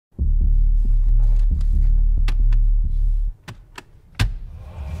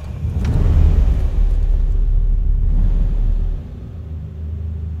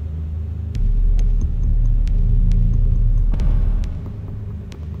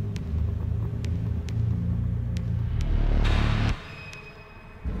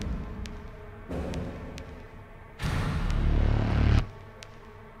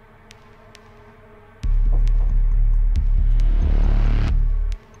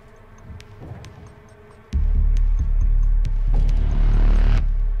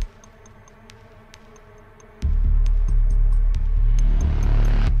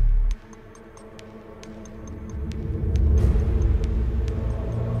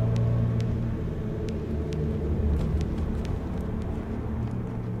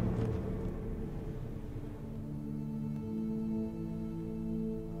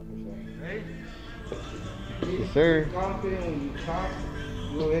sir. Confident when you chop,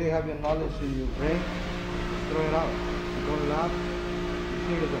 you already have your knowledge in your brain. Throw it out. You go lap, your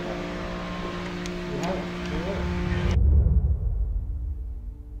fingers are back. You have it. You have it.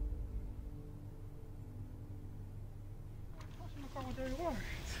 Washing the car with dirty water.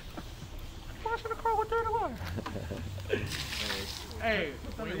 Washing the car with dirty water. Hey,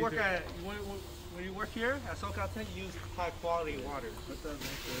 when you work here at Cal Tint, you use high quality water.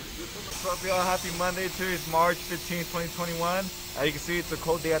 What's up, y'all? Happy Monday to you. It's March 15, 2021. As you can see, it's a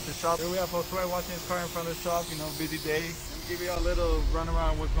cold day at the shop. Here we have Josue watching his car in front of the shop. You know, busy day. Let me give you a little run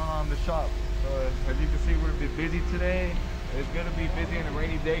around what's going on in the shop. So, as you can see, we're a bit busy today. It's going to be busy in a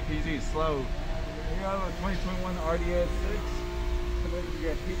rainy day because usually it's slow. We have a 2021 Audi RS6. You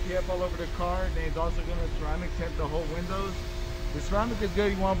got PPF all over the car. Then it's also going to ceramic tint the whole windows. The ceramic is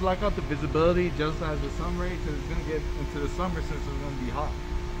good. You want to block out the visibility just as the sun rays, because it's going to get into the summer since it's going to be hot.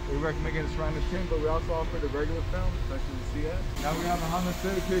 So we recommend getting a ceramic tint, but we also offer the regular film, especially the CS. Now we have a Honda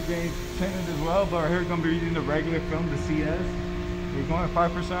Civic here getting tinted as well, but here we're going to be using the regular film, the CS. We're going at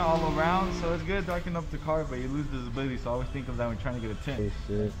 5% all around, so it's good darken up the car, but you lose visibility, so always think of that when trying to get a tint. Hey,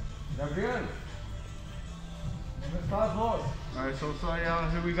 shit. Gabriel. Alright, so y'all,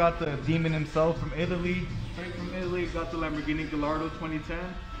 here we got the demon himself from Italy. Straight from Italy, got the Lamborghini Gallardo 2010.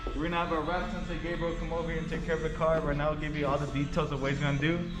 We're gonna have our rep Sensei Gabriel come over here and take care of the car. Right now, I'll give you all the details of what he's gonna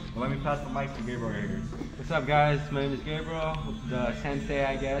do. Well, let me pass the mic to Gabriel right here. What's up, guys? My name is Gabriel, the Sensei,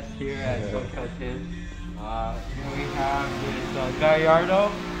 I guess, here at Cal Tint. Here we have this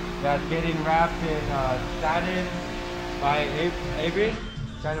Gallardo that's getting wrapped in satin by Avery,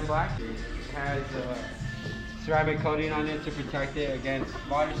 satin black. It has ceramic coating on it to protect it against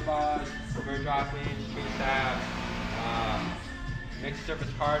water spots, bird droppings, tree sap. Makes the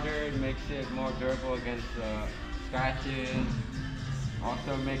surface harder, it makes it more durable against scratches.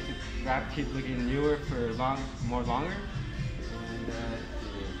 Also makes the wrap keep looking newer for more longer. And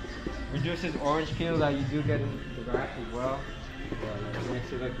reduces orange peel that you do get in the wrap as well. It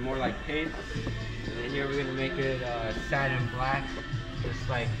makes it look more like paint. And then here we're going to make it satin black, just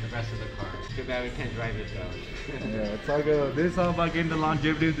like the rest of the car. Too bad we can't drive it though. Yeah, it's all good. This is all about getting the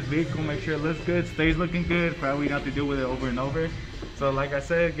longevity of this vehicle, make sure it looks good, stays looking good, probably not to deal with it over and over. So like I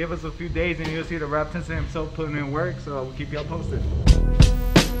said, give us a few days and you'll see the rap Sensei himself putting in work, so we'll keep y'all posted.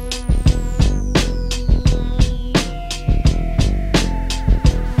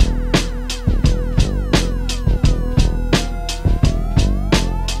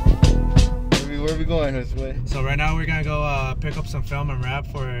 Where are we going this way? So right now we're gonna go pick up some film and wrap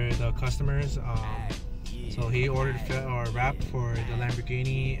for the customers. So he ordered wrap for the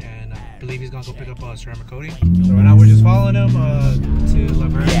Lamborghini, and I believe he's gonna go pick up a ceramic coating. So right now we're just following him to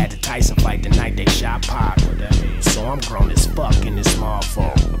Laverne. We had the Tyson fight the night they shot Pop. So I'm grown as fuck in this small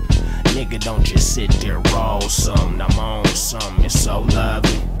phone. Nigga, don't just sit there, roll some. I'm on some, it's so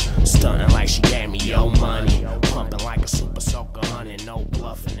lovely. Stunning like she gave me your money. Pumping like a super soaker, honey. No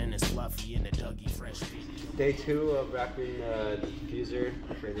bluffing, and it's fluffy in the Dougie fresh feet. Day 2 of wrapping the diffuser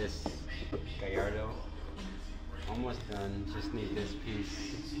for this Gallardo. Almost done, just need this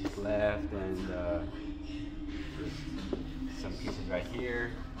piece left and some pieces right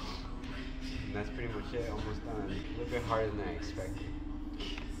here. And that's pretty much it, almost done. A little bit harder than I expected.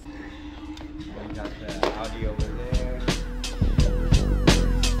 We got the Audi over there.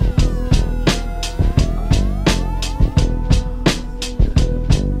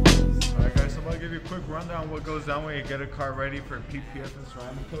 Alright guys, so I'm going to give you a quick rundown on what goes down when you get a car ready for PPF and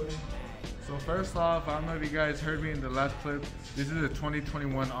ceramic coating. So first off, I don't know if you guys heard me in the last clip, this is a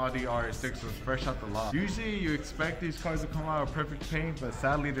 2021 Audi RS6, so it's fresh out the lot. Usually you expect these cars to come out with perfect paint, but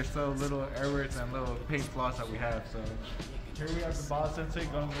sadly there's still little errors and little paint flaws that we have. So here we have the boss Sensei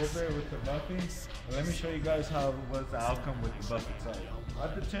going over it with the buffing. And let me show you guys how was the outcome with the buff itself.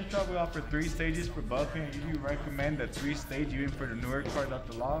 At the tint shop we offer 3 stages for buffing. We recommend the 3-stage even for the newer cars out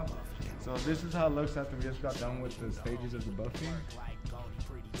the lot. So this is how it looks after we just got done with the stages of the buffing.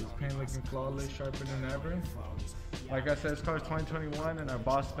 This paint looking flawless, sharper than ever. Like I said, this car is 2021 and our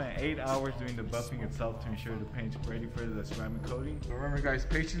boss spent 8 hours doing the buffing itself to ensure the paint's ready for the ceramic coating. So remember guys,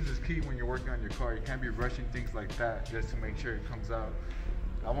 patience is key when you're working on your car. You can't be rushing things like that just to make sure it comes out,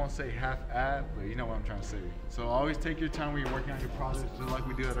 I won't say half-assed, but you know what I'm trying to say. So always take your time when you're working on your products, just like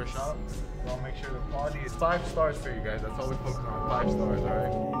we do at our shop. So I'll make sure the quality is 5 stars for you guys. That's all we focus on, 5 stars,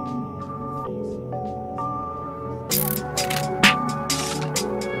 alright?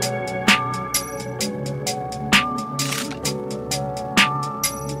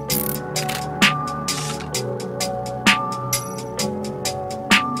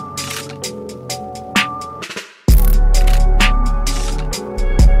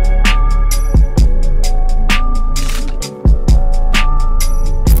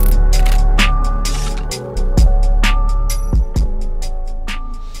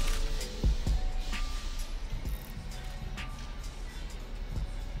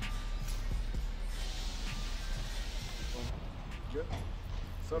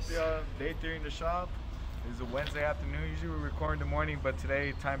 What's up, y'all? Day 3 in the shop. It's a Wednesday afternoon. Usually we record in the morning, but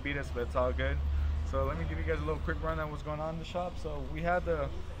today time beat us, but it's all good. So let me give you guys a little quick rundown on what's going on in the shop. So we had the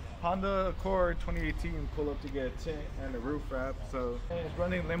Honda Accord 2018 pull up to get a tint and a roof wrap. So it's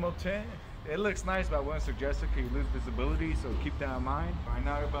running limo tint. It looks nice, but I wouldn't suggest it because you lose visibility, so keep that in mind. Right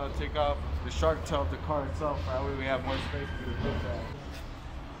now we're about to take off the shark tail of the car itself. That way we have more space to do the roof wrap.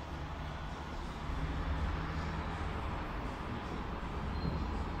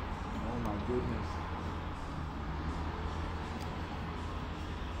 Oh my goodness.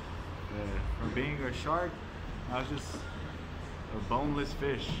 Yeah, from being a shark, I was just a boneless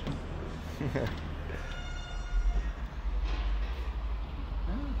fish.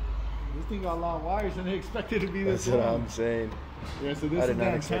 This thing got long wires and they expected it to be this long. That's what I'm saying. Yeah, so this is the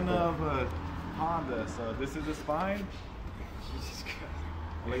antenna of a Honda. So this is the spine. Jesus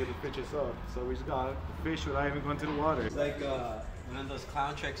Christ. Look at the fish itself. So we just got the fish without even going to the water. It's like one of those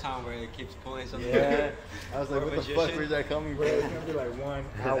clown tricks, huh, where it keeps pulling something. Yeah. I was like, what the fuck, where's that coming from? It's gonna be like 1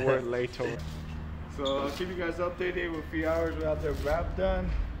 hour later. So I'll keep you guys updated with a few hours without the wrap done.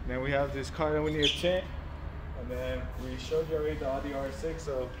 Then we have this car that we need a tint. And then we showed you already the Audi RS6,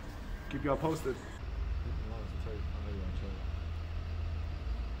 so keep y'all posted.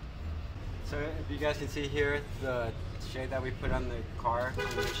 So if you guys can see here, the shade that we put on the car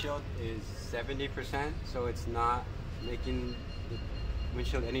windshield is 70%, so it's not making the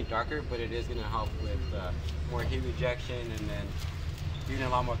windshield any darker, but it is going to help with more heat rejection and then feeling a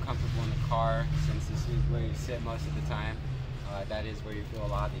lot more comfortable in the car, since this is where you sit most of the time. That is where you feel a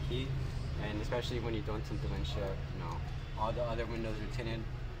lot of the heat, and especially when you don't tint the windshield, you know, all the other windows are tinted,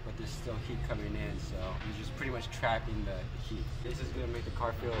 but there's still heat coming in, so you're just pretty much trapping the heat. This is going to make the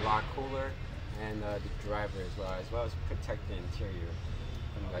car feel a lot cooler, and the driver as well as protect the interior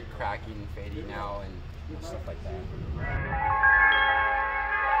from like cracking, fading out, and stuff like that.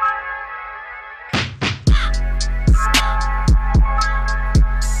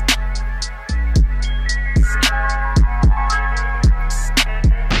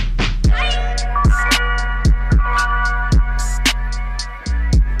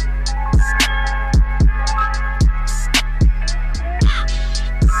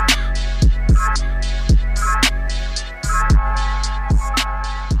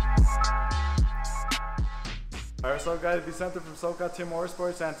 Alright, so guys, Vicente from Cal Tint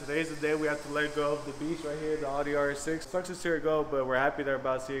Motorsports, and today's the day we have to let go of the beast right here, the Audi RS6. Sucks to see it go, but we're happy they're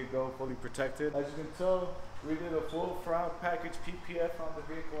about to see it go fully protected. As you can tell, we did a full front package PPF on the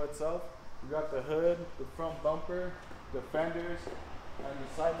vehicle itself. We got the hood, the front bumper, the fenders, and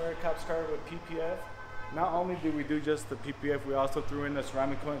the side mirror caps covered with PPF. Not only did we do just the PPF, we also threw in the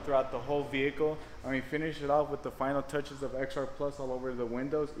ceramic coating throughout the whole vehicle, and we finished it off with the final touches of XR Plus all over the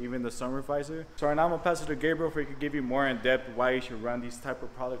windows, even the sunroof visor. So right now I'm gonna pass it to Gabriel, for he could give you more in depth why you should run these type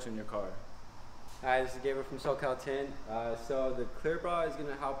of products in your car. Hi, this is Gabriel from Cal Tint. So the clear bra is going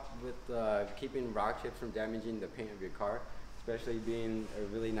to help with keeping rock chips from damaging the paint of your car, especially being a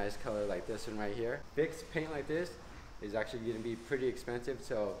really nice color like this one right here. Fixed paint like this is actually going to be pretty expensive,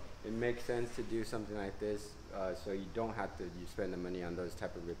 so it makes sense to do something like this so you don't have to spend the money on those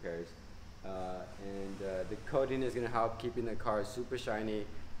type of repairs. The coating is going to help keeping the car super shiny,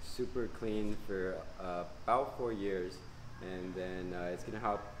 super clean for about 4 years, and then it's going to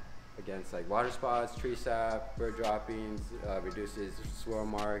help against like water spots, tree sap, bird droppings, reduces swirl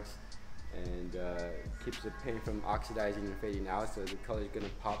marks, and keeps the paint from oxidizing and fading out, so the color is going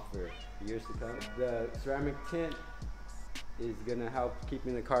to pop for years to come. The ceramic tint is going to help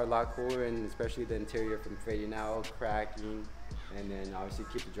keeping the car a lot cooler, and especially the interior from fading out, cracking, and then obviously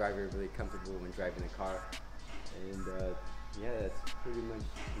keep the driver really comfortable when driving the car. And yeah, that's pretty much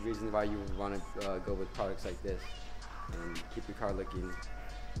the reason why you want to go with products like this and keep your car looking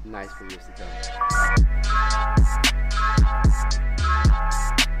nice for years to come.